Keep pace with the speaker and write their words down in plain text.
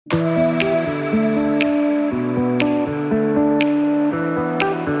Hello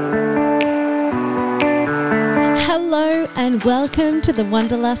and welcome to the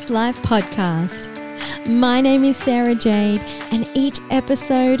Wanderlust Life podcast. My name is Sarah Jade, and each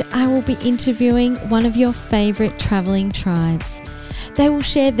episode I will be interviewing one of your favourite travelling tribes. They will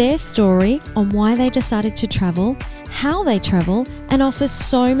share their story on why they decided to travel, how they travel, and offer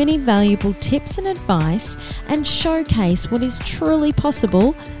so many valuable tips and advice and showcase what is truly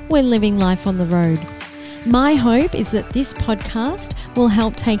possible when living life on the road. My hope is that this podcast will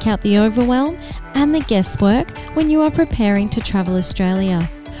help take out the overwhelm and the guesswork when you are preparing to travel Australia.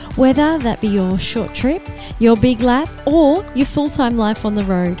 Whether that be your short trip, your big lap, or your full-time life on the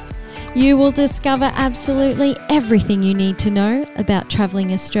road. You will discover absolutely everything you need to know about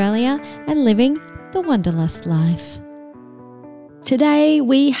travelling Australia and living the Wanderlust life. Today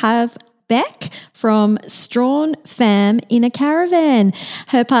we have Beck from STRAWN fam in a caravan.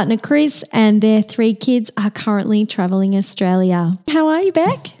 Her partner Chris and their 3 kids are currently travelling Australia. How are you,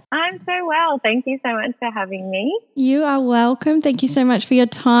 Beck? I'm so well. Thank you so much for having me. You are welcome. Thank you so much for your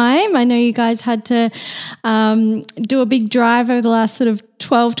time. I know you guys had to do a big drive over the last sort of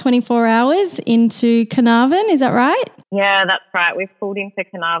 12, 24 hours into CARAVAN. Is that right? Yeah, that's right. We've pulled into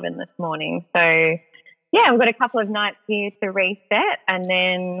CARAVAN this morning. So, yeah, we've got a couple of nights here to reset and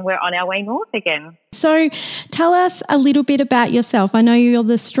then we're on our way north again. So tell us a little bit about yourself. I know you're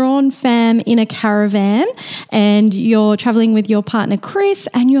the STRAWN fam in a caravan and you're travelling with your partner Chris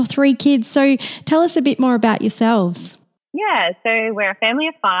and your 3 kids. So tell us a bit more about yourselves. Yeah, so we're a family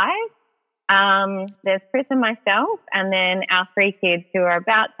of 5. There's Chris and myself and then our 3 kids who are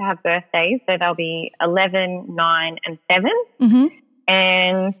about to have birthdays. So they'll be 11, 9 and 7. Mm-hmm.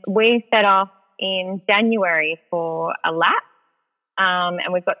 And we set off in January for a lap.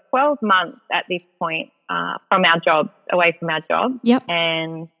 And we've got 12 months at this point from our jobs, away from our jobs. Yep.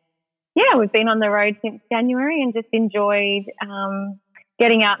 And, yeah, we've been on the road since January and just enjoyed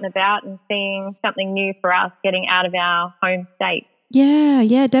getting out and about and seeing something new for us, getting out of our home state.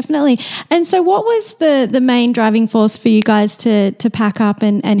 Yeah, definitely. And so what was the main driving force for you guys to pack up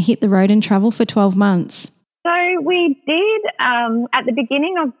and hit the road and travel for 12 months? So we did at the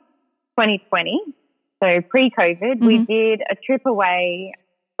beginning of 2020, so pre-COVID, we did a trip away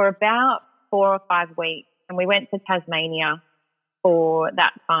for about 4 or 5 weeks and we went to Tasmania for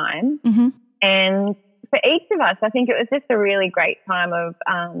that time. Mm-hmm. And for each of us, I think it was just a really great time of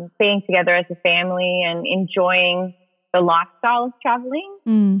being together as a family and enjoying the lifestyle of travelling.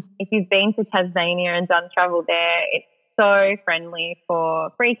 Mm. If you've been to Tasmania and done travel there, it's so friendly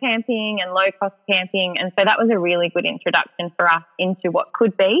for free camping and low-cost camping. And so that was a really good introduction for us into what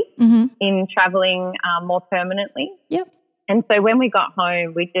could be in travelling more permanently. Yep. And so when we got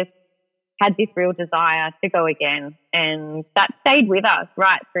home, we just had this real desire to go again. And that stayed with us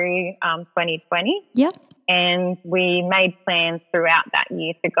right through 2020. Yep. And we made plans throughout that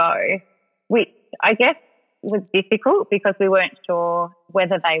year to go, which I guess was difficult because we weren't sure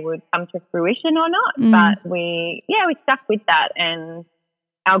whether they would come to fruition or not. But we stuck with that, and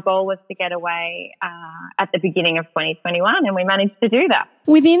our goal was to get away at the beginning of 2021, and we managed to do that.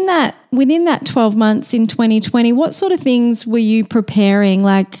 Within that 12 months in 2020, what sort of things were you preparing?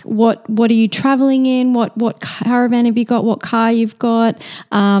 Like what are you travelling in? What caravan have you got? What car you've got?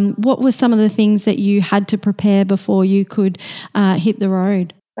 What were some of the things that you had to prepare before you could hit the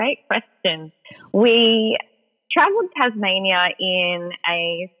road? Great question. We travelled Tasmania in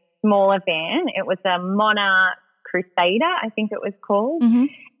a smaller van. It was a Monarch Crusader, I think it was called. Mm-hmm.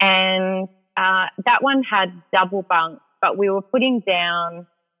 And that one had double bunks, but we were putting down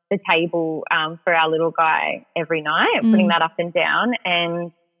the table for our little guy every night, putting that up and down.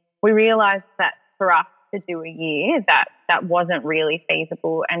 And we realised that for us to do a year, that wasn't really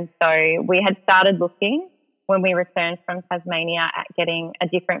feasible. And so we had started looking when we returned from Tasmania at getting a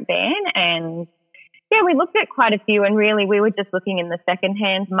different van. And yeah, we looked at quite a few, and really we were just looking in the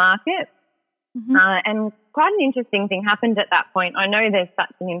second-hand market. Mm-hmm. And quite an interesting thing happened at that point. I know there's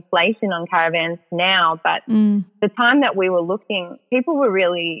such an inflation on caravans now, but the time that we were looking, people were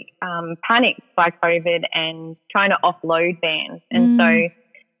really panicked by COVID and trying to offload vans. And so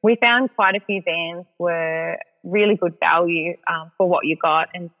we found quite a few vans were really good value for what you got.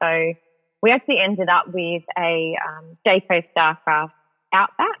 And so we actually ended up with a Jayco Starcraft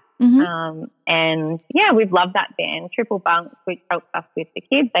Outback. Mm-hmm. And yeah, we've loved that van, triple bunks, which helps us with the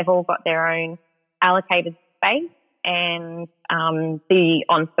kids. They've all got their own allocated space, and the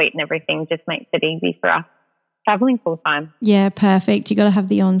ensuite and everything just makes it easy for us traveling full time. Yeah, perfect. You got to have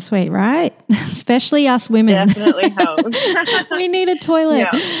the ensuite, right? Especially us women. Definitely helps. We need a toilet.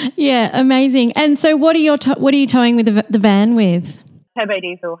 Yeah, amazing. And so, what are you towing with the van with? turbo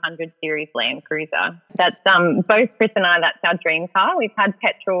diesel 100 series Land Cruiser. That's both Chris and I, that's our dream car. We've had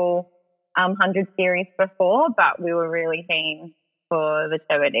petrol 100 series before, but we were really keen for the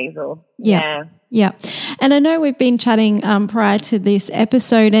turbo diesel. Yeah. And I know we've been chatting prior to this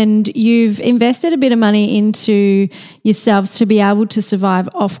episode, and you've invested a bit of money into yourselves to be able to survive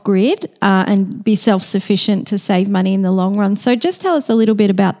off-grid and be self-sufficient to save money in the long run. So just tell us a little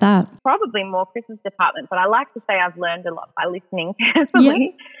bit about that. Probably more Chris's department, but I like to say I've learned a lot by listening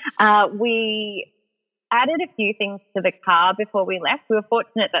carefully. We added a few things to the car before we left. We were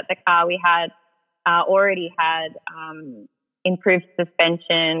fortunate that the car we had already had improved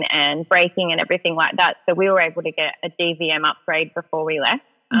suspension and braking and everything like that. So we were able to get a DVM upgrade before we left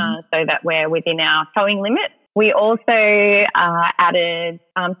so that we're within our towing limit. We also added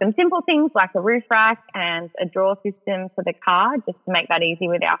some simple things like a roof rack and a drawer system for the car just to make that easy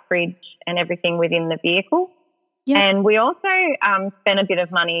with our fridge and everything within the vehicle. Yep. And we also spent a bit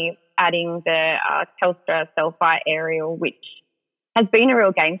of money adding the Telstra Selfie aerial, which has been a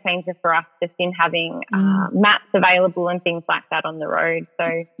real game changer for us just in having maps available and things like that on the road. So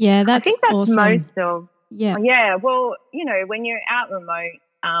yeah, I think that's awesome. Most of well, you know, when you're out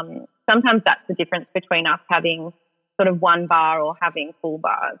remote, sometimes that's the difference between us having sort of one bar or having full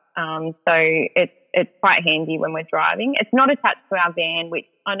bars. So it's quite handy when we're driving. It's not attached to our van, which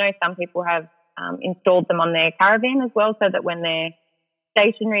I know some people have installed them on their caravan as well, so that when they're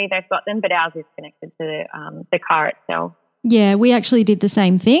stationary they've got them, but ours is connected to the car itself. Yeah, we actually did the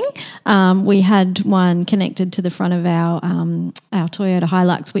same thing. We had one connected to the front of our Toyota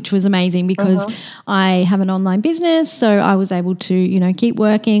Hilux, which was amazing because I have an online business, so I was able to, you know, keep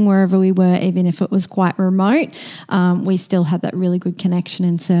working wherever we were, even if it was quite remote. We still had that really good connection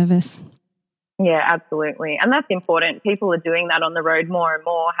and service. Yeah, absolutely. And that's important. People are doing that on the road more and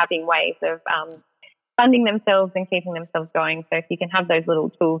more, having ways of funding themselves and keeping themselves going. So if you can have those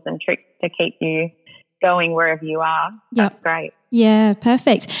little tools and tricks to keep you going wherever you are, that's great. Yeah,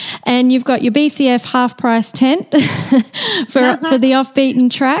 perfect. And you've got your BCF half-price tent for the off-beaten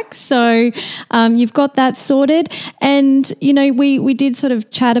track. So you've got that sorted. And, you know, we did sort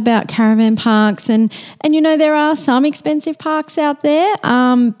of chat about caravan parks and you know, there are some expensive parks out there,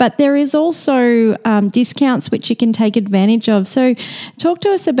 but there is also discounts which you can take advantage of. So talk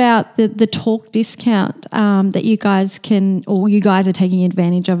to us about the talk discount that you guys are taking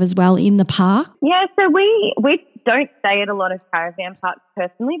advantage of as well in the park. Yeah, so we don't stay at a lot of caravan parks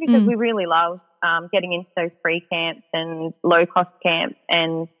personally because we really love getting into those free camps and low-cost camps.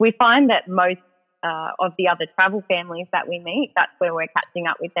 And we find that most of the other travel families that we meet, that's where we're catching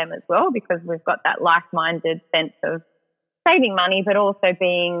up with them as well, because we've got that like-minded sense of saving money but also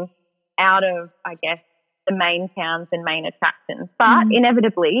being out of, I guess, the main towns and main attractions. But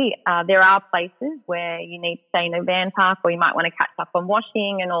inevitably, there are places where you need to stay in a van park or you might want to catch up on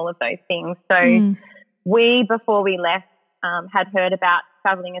washing and all of those things. So we, before we left, had heard about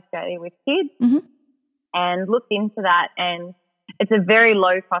Travelling Australia with Kids and looked into that, and it's a very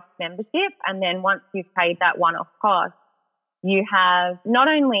low-cost membership. And then once you've paid that one-off cost, you have not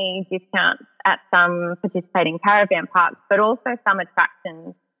only discounts at some participating caravan parks, but also some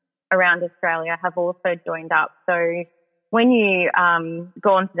attractions around Australia have also joined up. So when you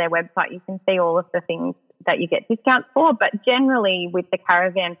go onto their website, you can see all of the things that you get discounts for. But generally with the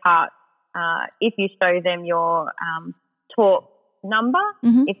caravan parks, if you show them your talk number,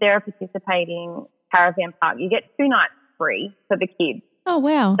 if they're a participating caravan park, you get 2 nights free for the kids. Oh,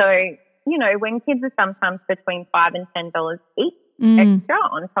 wow. So, you know, when kids are sometimes between $5 and $10 each extra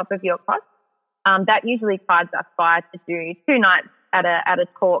on top of your cost, that usually tides us by to do 2 nights at a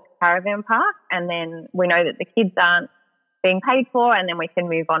talk caravan park, and then we know that the kids aren't being paid for, and then we can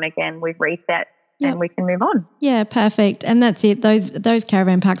move on again. We've reset and we can move on. Yeah, perfect. And that's it. Those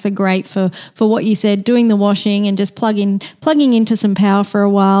caravan parks are great for what you said, doing the washing and just plugging into some power for a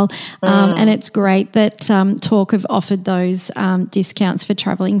while. And it's great that Talk have offered those discounts for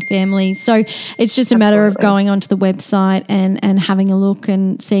travelling families. So it's just a matter of going onto the website and having a look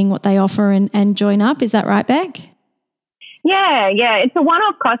and seeing what they offer and join up. Is that right, Beck? Yeah. It's a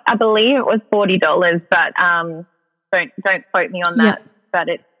one-off cost. I believe it was $40, but don't quote me on that. But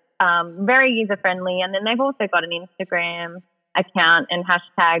it's very user-friendly. And then they've also got an Instagram account and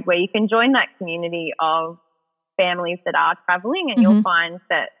hashtag where you can join that community of families that are travelling, and you'll find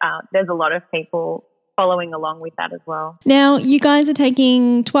that there's a lot of people following along with that as well. Now, you guys are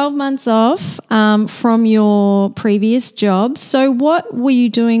taking 12 months off from your previous job. So what were you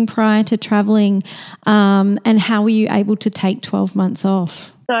doing prior to travelling and how were you able to take 12 months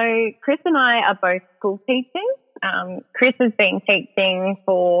off? So Chris and I are both school teachers. Chris has been teaching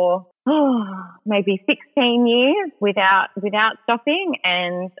for maybe 16 years without stopping,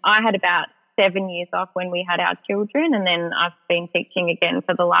 and I had about 7 years off when we had our children, and then I've been teaching again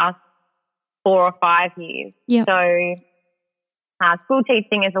for the last 4 or 5 years. Yep. So school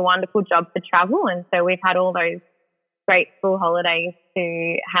teaching is a wonderful job to travel, and so we've had all those great school holidays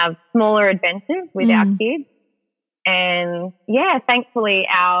to have smaller adventures with our kids. And, yeah, thankfully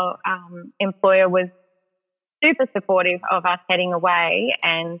our employer was super supportive of us heading away,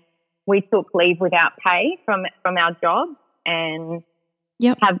 and we took leave without pay from our job and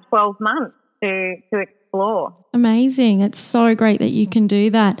have 12 months to explore. Amazing. It's so great that you can do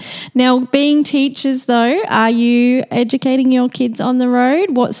that. Now, being teachers though, are you educating your kids on the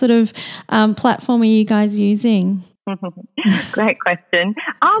road? What sort of platform are you guys using? Great question.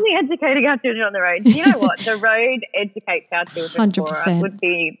 Are we educating our children on the road? You know what? The road educates our children 100%. for us would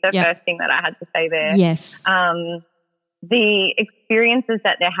be the first thing that I had to say there. Yes. The experiences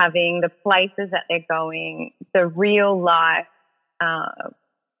that they're having, the places that they're going, the real life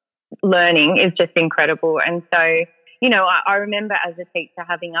learning is just incredible. And so, you know, I remember as a teacher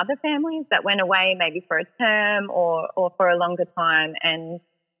having other families that went away maybe for a term or for a longer time, and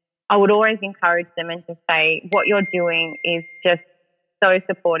I would always encourage them and just say, what you're doing is just so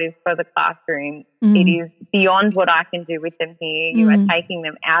supportive for the classroom. It is beyond what I can do with them here. You are taking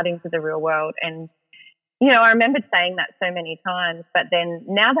them out into the real world. And, you know, I remember saying that so many times, but then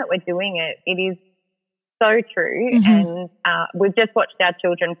now that we're doing it, it is so true. And we've just watched our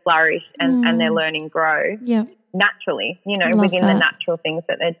children flourish and their learning grow naturally, you know, within the natural things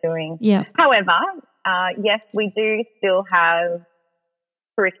that they're doing. However, yes, we do still have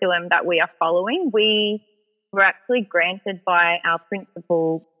curriculum that we are following. We were actually granted by our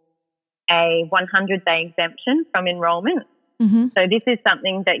principal a 100-day exemption from enrolment. So this is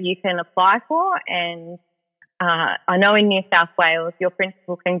something that you can apply for, and I know in New South Wales your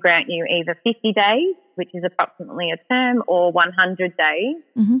principal can grant you either 50 days, which is approximately a term, or 100 days,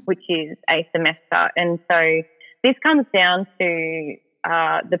 which is a semester. And so this comes down to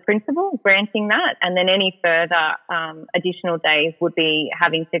the principal granting that, and then any further additional days would be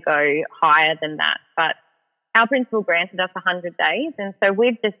having to go higher than that. But our principal granted us 100 days, and so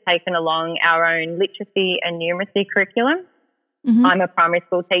we've just taken along our own literacy and numeracy curriculum. I'm a primary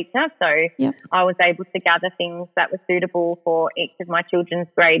school teacher, so I was able to gather things that were suitable for each of my children's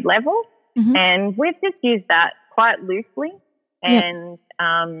grade levels, and we've just used that quite loosely. And,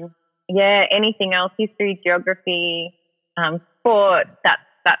 anything else, history, geography, sport,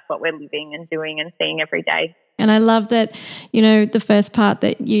 that's what we're living and doing and seeing every day. And I love that, you know, the first part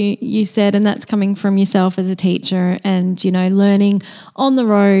that you said, and that's coming from yourself as a teacher, and, you know, learning on the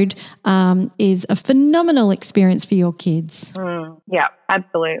road is a phenomenal experience for your kids. Yeah,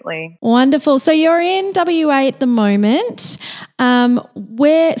 absolutely. Wonderful. So you're in WA at the moment.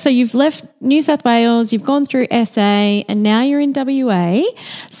 So you've left New South Wales, you've gone through SA, and now you're in WA.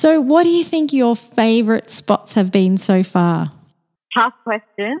 So what do you think your favourite spots have been so far? Tough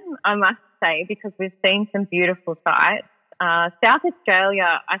question, I must say, because we've seen some beautiful sights. South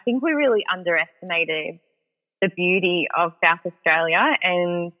Australia, I think we really underestimated the beauty of South Australia,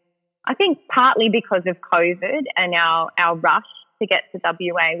 and I think partly because of COVID and our rush to get to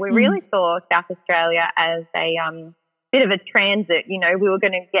WA, we really saw South Australia as a bit of a transit. You know, we were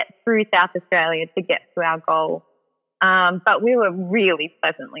going to get through South Australia to get to our goal, but we were really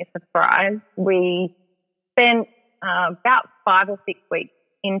pleasantly surprised. We spent about 5 or 6 weeks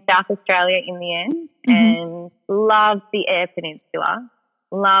in South Australia in the end, and loved the Eyre Peninsula,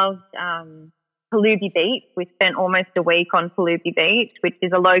 loved Palubi Beach. We spent almost a week on Palubi Beach, which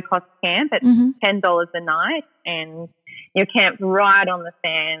is a low-cost camp at $10 a night, and you're camped right on the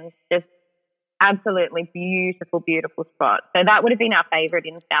sand, just absolutely beautiful, beautiful spot. So that would have been our favourite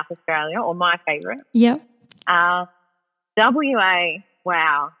in South Australia, or my favourite. Yep. WA,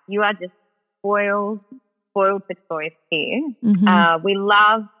 wow, you are just spoiled for choice here. We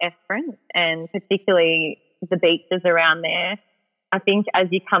love Esperance, and particularly the beaches around there. I think as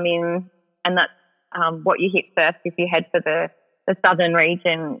you come in, and that's what you hit first if you head for the southern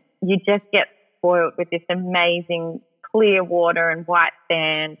region, you just get spoiled with this amazing clear water and white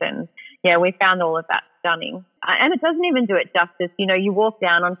sand, and we found all of that stunning. And it doesn't even do it justice. You know, you walk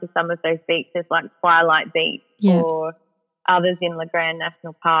down onto some of those beaches like Twilight Beach or others in La Grande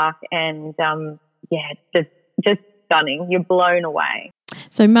National Park, and just stunning. You're blown away.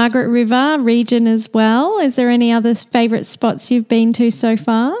 So Margaret River region as well. Is there any other favourite spots you've been to so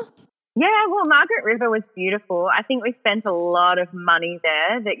far? Yeah, well, Margaret River was beautiful. I think we spent a lot of money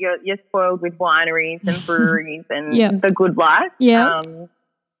there. That you're spoiled with wineries and breweries and the good life. Yeah.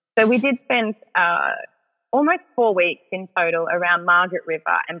 So we did spend almost 4 weeks in total around Margaret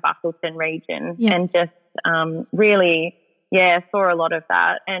River and Buckleton region, and just really, saw a lot of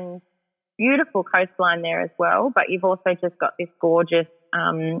that, and beautiful coastline there as well. But you've also just got this gorgeous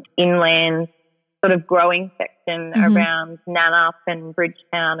inland sort of growing section around Nannup and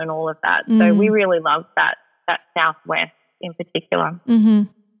Bridgetown and all of that. So we really loved that southwest in particular.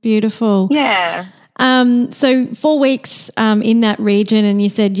 Beautiful. Yeah. So 4 weeks in that region, and you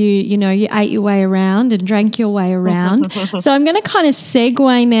said you ate your way around and drank your way around. So I'm going to kind of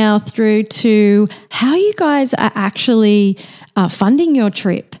segue now through to how you guys are actually funding your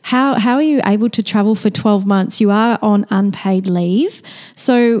trip. How are you able to travel for 12 months? You are on unpaid leave.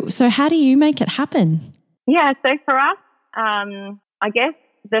 So how do you make it happen? Yeah, so for us, I guess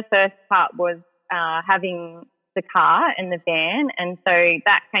the first part was having the car and the van, and so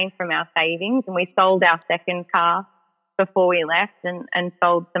that came from our savings, and we sold our second car before we left and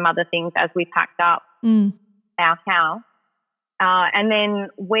sold some other things as we packed up our house. And then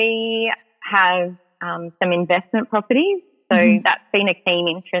we have some investment properties, so that's been a keen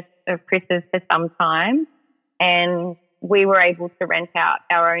interest of Chris's for some time, and we were able to rent out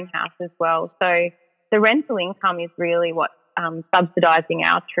our own house as well. So the rental income is really what subsidising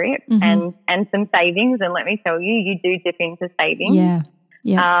our trip and some savings. And let me tell you, you do dip into savings.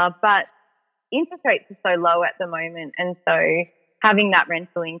 But interest rates are so low at the moment, and so having that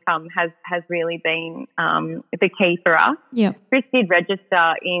rental income has really been the key for us. Chris did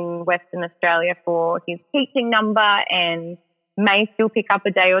register in Western Australia for his teaching number and may still pick up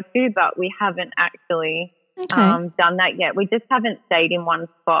a day or two, but we haven't actually done that yet. We just haven't stayed in one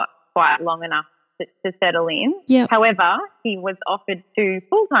spot quite long enough to settle in. However, he was offered 2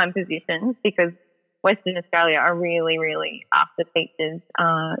 full-time positions because Western Australia are really, really after teachers,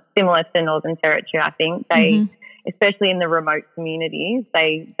 similar to Northern Territory, I think. They, especially in the remote communities,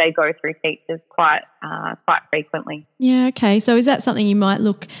 they go through teachers quite frequently. Yeah, okay. So is that something you might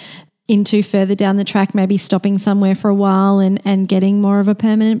look into further down the track, maybe stopping somewhere for a while and getting more of a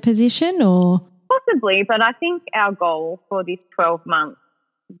permanent position, or? Possibly, but I think our goal for this 12 months,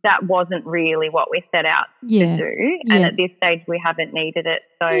 that wasn't really what we set out to do. And at this stage, we haven't needed it.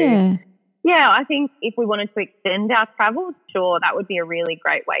 So, I think if we wanted to extend our travel, sure, that would be a really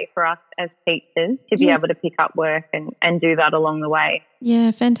great way for us as teachers to be able to pick up work and do that along the way.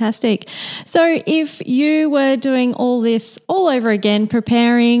 Yeah, fantastic. So if you were doing all this all over again,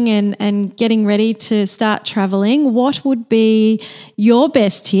 preparing and getting ready to start travelling, what would be your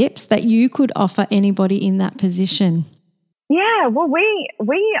best tips that you could offer anybody in that position? Yeah, well, we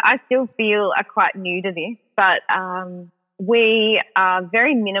I still feel are quite new to this, but we are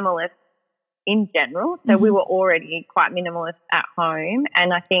very minimalist in general. So we were already quite minimalist at home,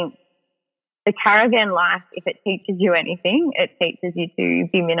 and I think the caravan life, if it teaches you anything, it teaches you to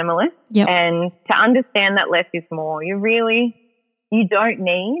be minimalist and to understand that less is more. You don't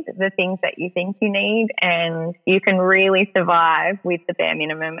need the things that you think you need, and you can really survive with the bare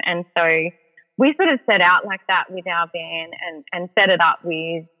minimum. And so we sort of set out like that with our van and set it up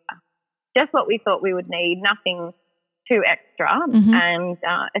with just what we thought we would need, nothing too extra, and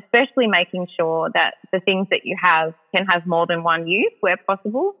especially making sure that the things that you have can have more than one use where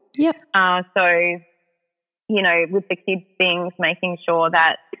possible. So, with the kids' things, making sure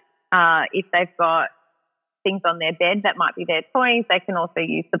that if they've got things on their bed that might be their toys, they can also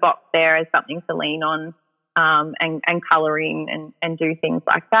use the box there as something to lean on and colouring and do things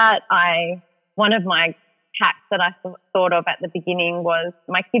like that. One of my hacks that I thought of at the beginning was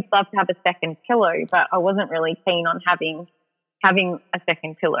my kids love to have a second pillow, but I wasn't really keen on having a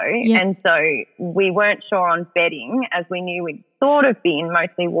second pillow. And so we weren't sure on bedding, as we knew we'd sort of be in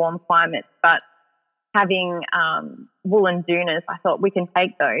mostly warm climates, but having woolen doonas, I thought we can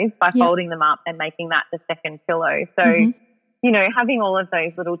take those by folding them up and making that the second pillow. So, having all of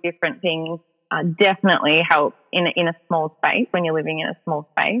those little different things definitely helps in a small space when you're living in a small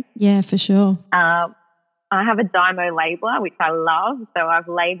space. Yeah, for sure. I have a Dymo labeler, which I love. So I've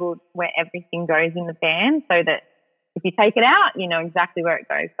labelled where everything goes in the van so that if you take it out, you know exactly where it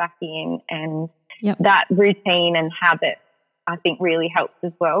goes back in. And that routine and habit, I think, really helps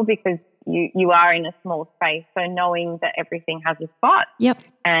as well, because you are in a small space. So knowing that everything has a spot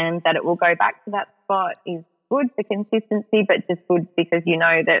and that it will go back to that spot is good for consistency, but just good because you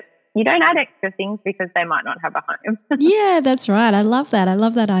know that you don't add extra things because they might not have a home. Yeah, that's right. I love that. I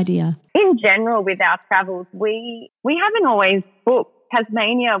love that idea. In general, with our travels, we haven't always booked.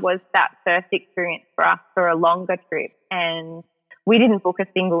 Tasmania was that first experience for us for a longer trip, and we didn't book a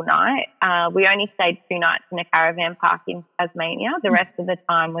single night. We only stayed 2 nights in a caravan park in Tasmania. The rest of the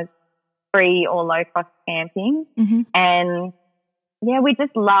time was free or low-cost camping. And we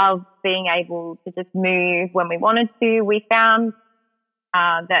just love being able to just move when we wanted to. We found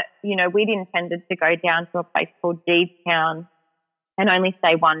that, we'd intended to go down to a place called Deedstown and only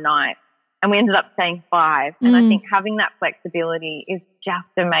stay one night. And we ended up staying 5. And I think having that flexibility is just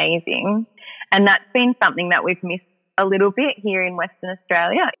amazing. And that's been something that we've missed a little bit here in Western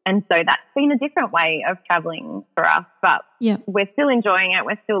Australia. And so that's been a different way of travelling for us. But we're still enjoying it.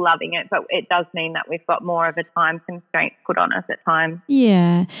 We're still loving it. But it does mean that we've got more of a time constraint put on us at times.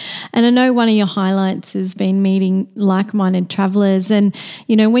 Yeah. And I know one of your highlights has been meeting like-minded travellers. And,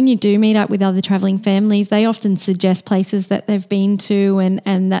 when you do meet up with other travelling families, they often suggest places that they've been to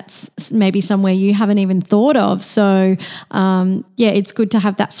and that's maybe somewhere you haven't even thought of. So, it's good to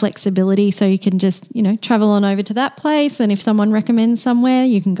have that flexibility so you can just, travel on over to that place. And if someone recommends somewhere,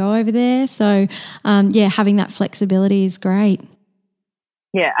 you can go over there. So, having that flexibility is great.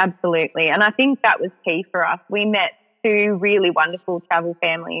 Yeah, absolutely. And I think that was key for us. We met 2 really wonderful travel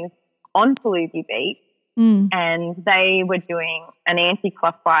families on Paluvi Beach and they were doing an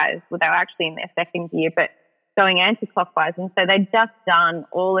anti-clockwise. Well, they were actually in their second year, but going anti-clockwise. And so they'd just done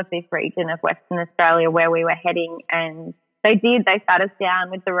all of this region of Western Australia where we were heading, and they sat us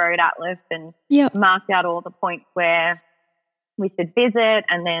down with the road atlas and marked out all the points where we should visit,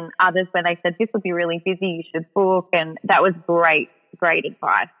 and then others where they said, this will be really busy, you should book. And that was great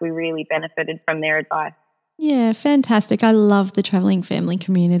advice. We really benefited from their advice. Yeah, fantastic. I love the travelling family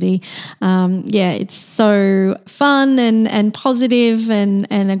community. It's so fun and positive and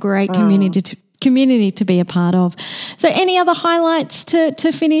a great community to be a part of. So any other highlights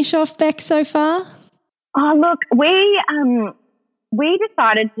to finish off, Beck, so far? Oh, look, we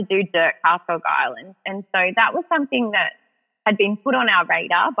decided to do Dirt Castle Island, and so that was something that had been put on our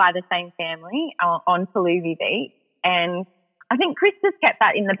radar by the same family on Paluvi Beach, and I think Chris just kept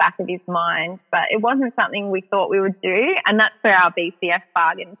that in the back of his mind, but it wasn't something we thought we would do, and that's where our BCF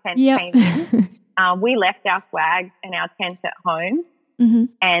bargain tent came in. We left our swag and our tent at home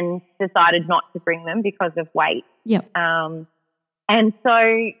and decided not to bring them because of weight. And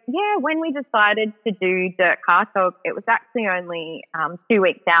so, when we decided to do Dirt Castle, it was actually only 2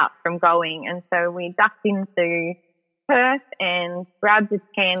 weeks out from going, and so we ducked into Perth and grabbed a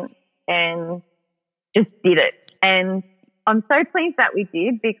tent and just did it. And I'm so pleased that we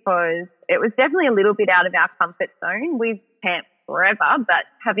did, because it was definitely a little bit out of our comfort zone. We've camped forever, but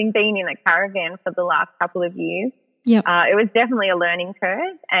having been in a caravan for the last couple of years, it was definitely a learning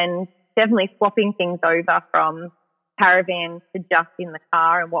curve, and definitely swapping things over from caravan to just in the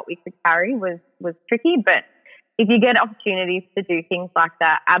car and what we could carry was tricky. But if you get opportunities to do things like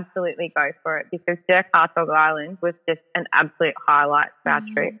that, absolutely go for it, because Dirt Castle Island was just an absolute highlight of our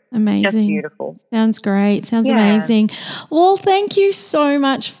trip. Amazing. Just beautiful. Sounds great. Sounds amazing. Well, thank you so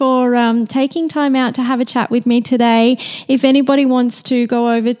much for taking time out to have a chat with me today. If anybody wants to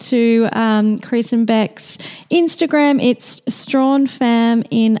go over to Chris and Beck's Instagram, it's STRAWN Fam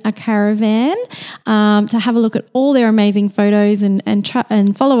in a Caravan, to have a look at all their amazing photos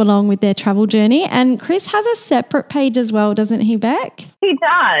and follow along with their travel journey. And Chris has a separate page as well, doesn't he, Beck? He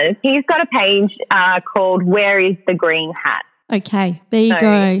does. He's got a page called Where is the Green Hat? Okay, there you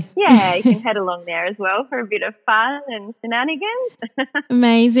go. Yeah, you can head along there as well for a bit of fun and shenanigans.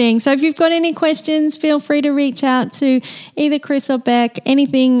 Amazing. So if you've got any questions, feel free to reach out to either Chris or Beck,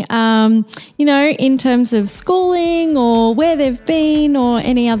 anything, in terms of schooling or where they've been or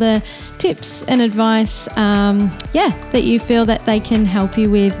any other tips and advice, that you feel that they can help you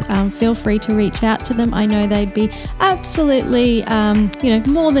with, feel free to reach out to them. I know they'd be absolutely,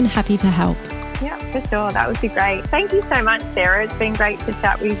 more than happy to help. Yeah, for sure. That would be great. Thank you so much, Sarah. It's been great to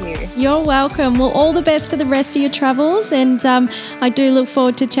chat with you. You're welcome. Well, all the best for the rest of your travels, and I do look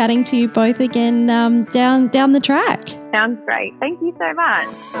forward to chatting to you both again down the track. Sounds great. Thank you so much.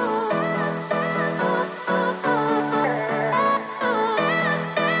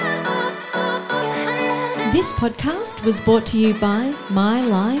 This podcast was brought to you by My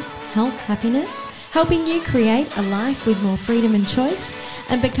Life Health Happiness, helping you create a life with more freedom and choice,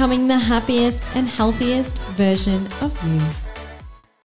 and becoming the happiest and healthiest version of you.